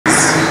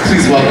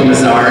Please welcome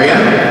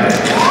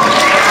Azaria.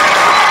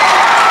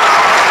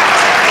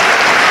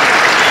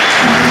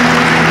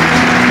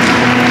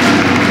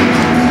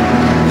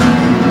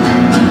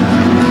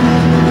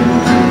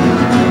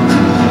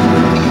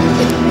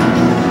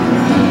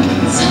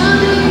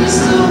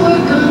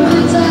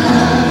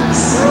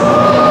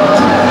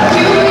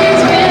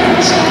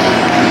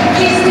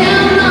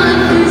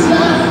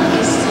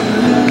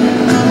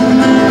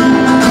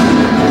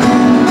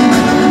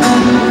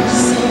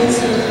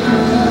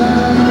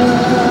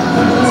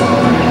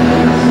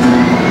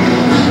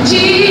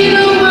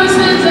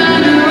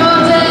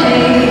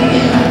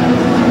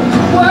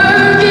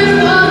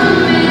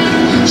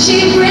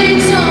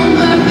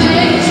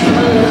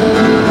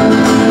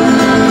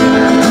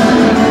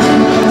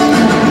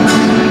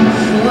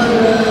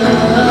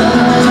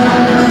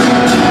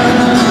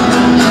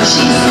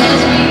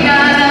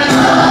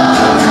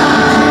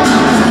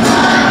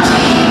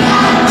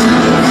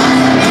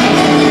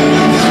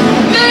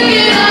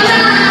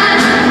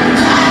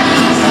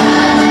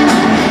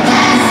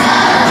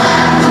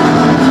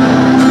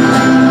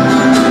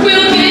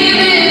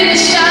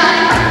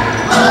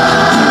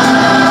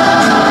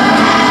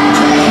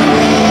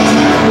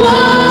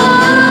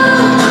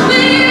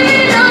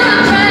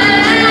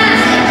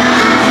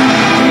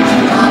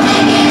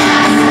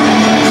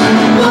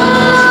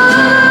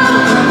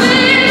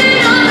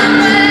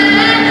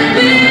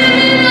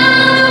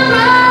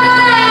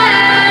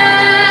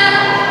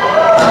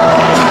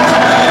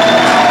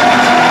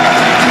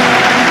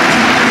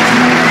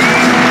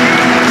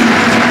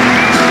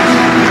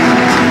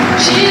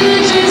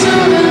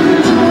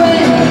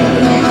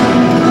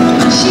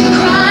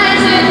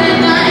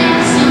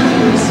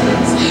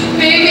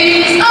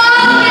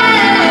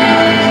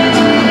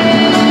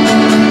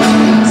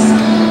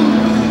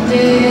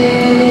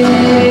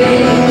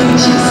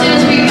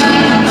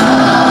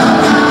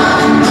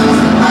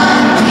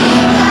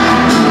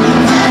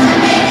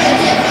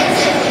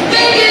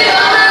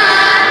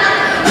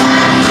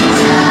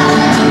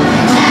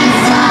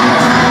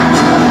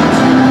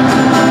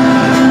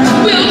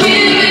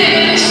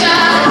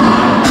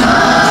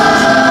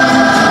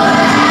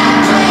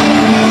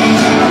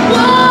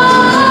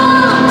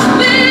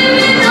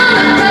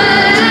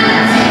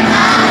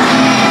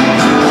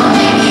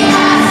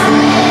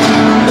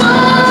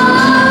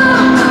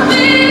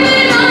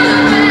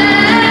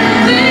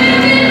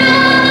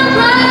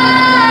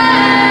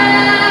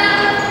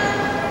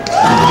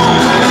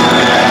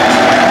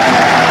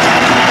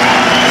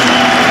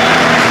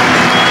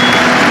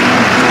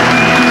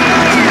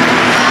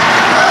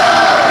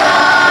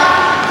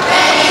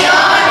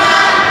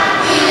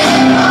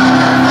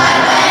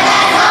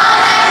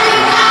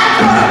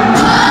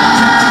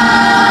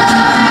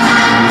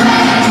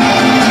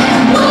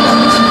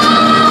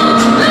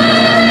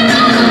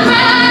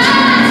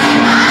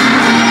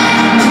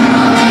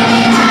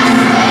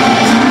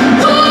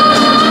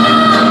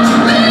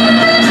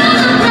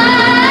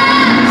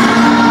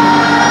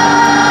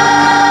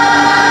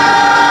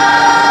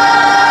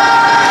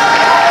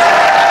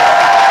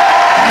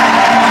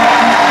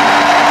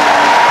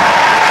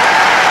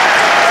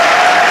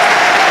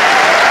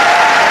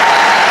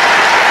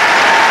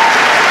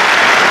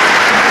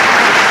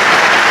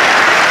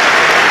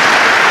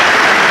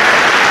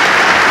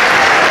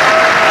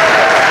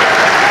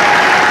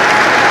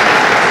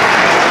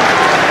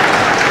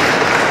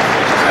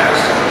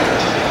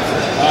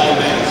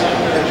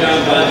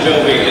 Bon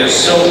Jovi is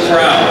so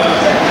proud.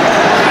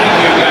 Thank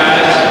you,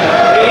 guys.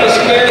 These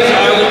kids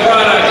are the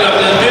product of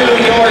the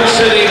New York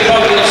City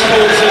public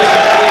school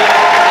system.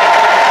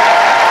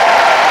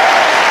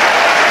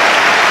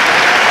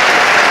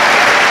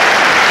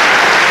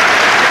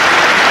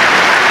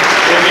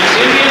 If you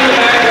see me in the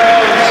back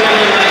row, I'm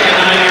singing like a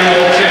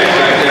 9-year-old chick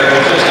right there.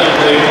 It's just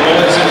unbelievable.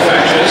 It's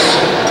infectious.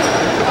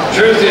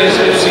 Truth is,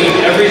 I've seen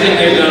everything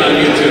they've done on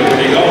YouTube.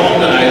 When you go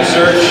home tonight,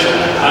 search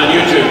on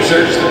YouTube,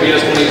 search the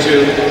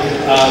PS22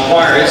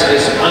 Chorus.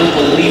 It's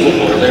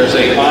unbelievable. There's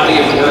a body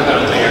of work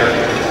on there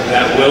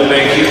that will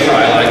make you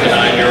cry like a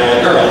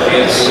 9-year-old girl.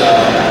 It's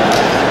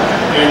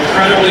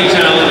incredibly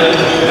talented.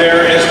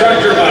 Their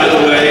instructor, by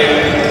the way,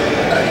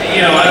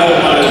 you know, I don't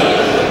want to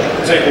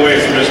take away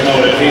from his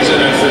motive. He's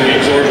in it for the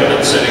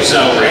exorbitant city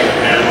salary.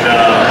 And,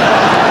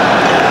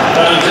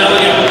 but I'm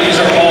telling you, these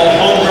are all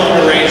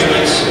homegrown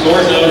arrangements.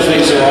 Lord knows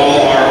these are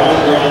all our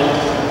homegrown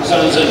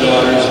sons and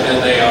daughters,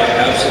 and they are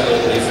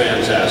absolutely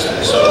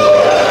fantastic. So.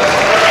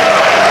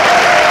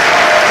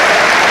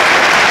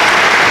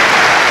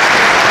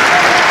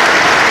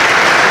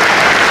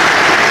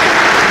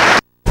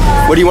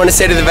 What do you want to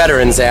say to the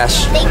veterans,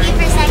 Ash? Thank you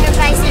for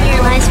sacrificing your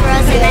lives for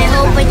us, and I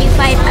hope when you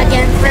fight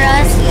again for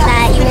us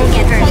that you won't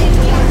get hurt.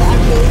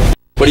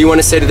 What do you want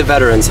to say to the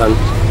veterans, hon?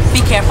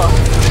 Be careful.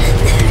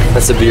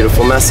 That's a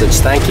beautiful message.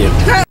 Thank you.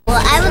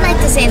 Well, I would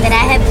like to say that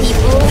I have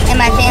people in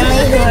my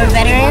family who are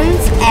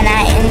veterans, and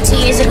I 2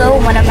 years ago,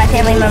 one of my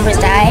family members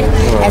died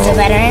as a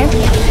veteran.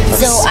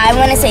 So I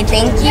want to say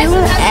thank you,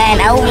 and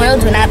our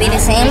world would not be the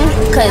same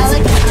because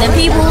the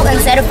people,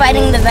 instead of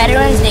fighting the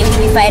veterans, they would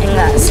be fighting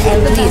us.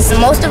 And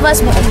most of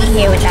us wouldn't be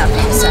here without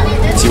them. So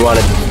Do you want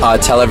to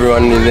tell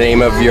everyone the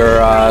name of your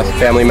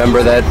family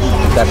member that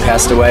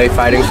passed away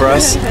fighting for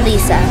us?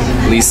 Lisa.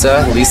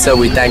 Lisa,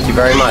 we thank you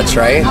very much,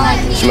 right?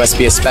 She must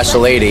be a special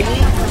lady,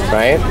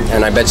 right?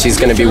 And I bet she's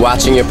going to be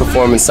watching your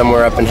performance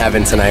somewhere up in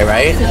heaven tonight,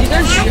 right?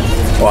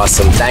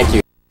 Awesome, thank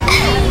you.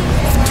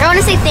 I want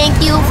to say thank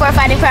you for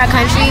fighting for our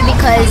country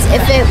because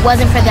if it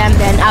wasn't for them,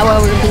 then our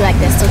world wouldn't be like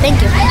this. So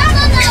thank you.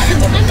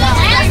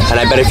 And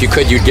I bet if you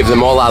could, you'd give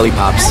them all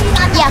lollipops.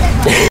 Yeah.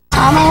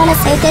 I want to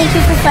say thank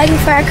you for fighting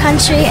for our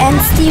country. And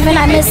Steven,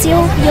 I miss you.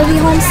 You'll be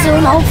home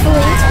soon,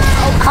 hopefully.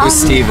 Who's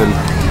Steven?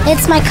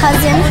 It's my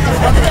cousin.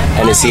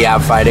 And is he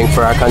out fighting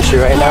for our country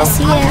right now? Yes,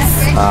 he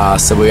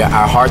is. So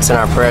our hearts and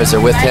our prayers are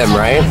with him,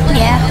 right?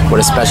 Yeah. What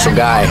a special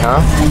guy,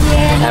 huh?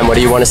 Yeah. And what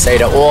do you want to say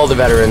to all the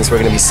veterans we're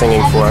going to be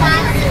singing for?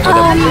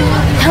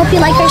 Hope you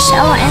like our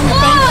show and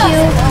thank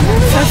you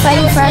for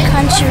fighting for our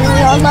country.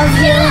 We all love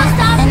you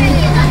and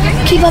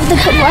keep up the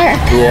good work.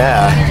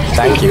 Yeah,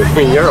 thank you.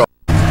 You're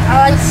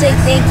I would like to say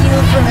thank you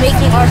for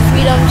making our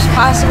freedoms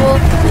possible,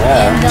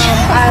 and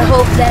I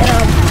hope that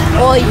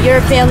all your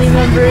family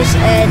members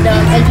and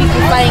people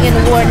fighting in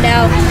the war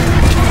now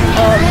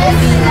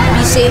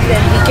be safe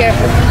and be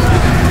careful.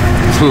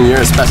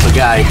 You're a special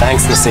guy.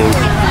 Thanks, Nassim.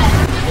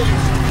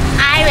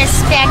 I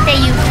respect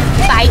that you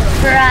fight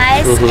for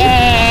us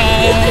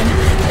and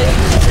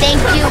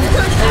thank you,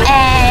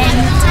 and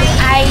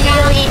I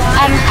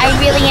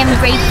really am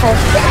grateful.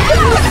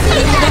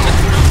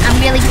 I'm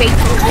really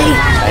grateful.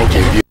 Thank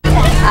you.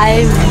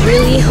 I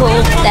really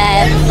hope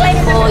that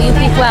for all you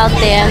people out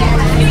there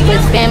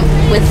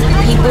with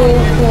people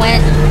who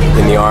went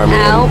In the army.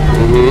 out,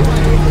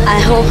 I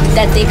hope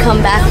that they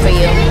come back for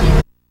you.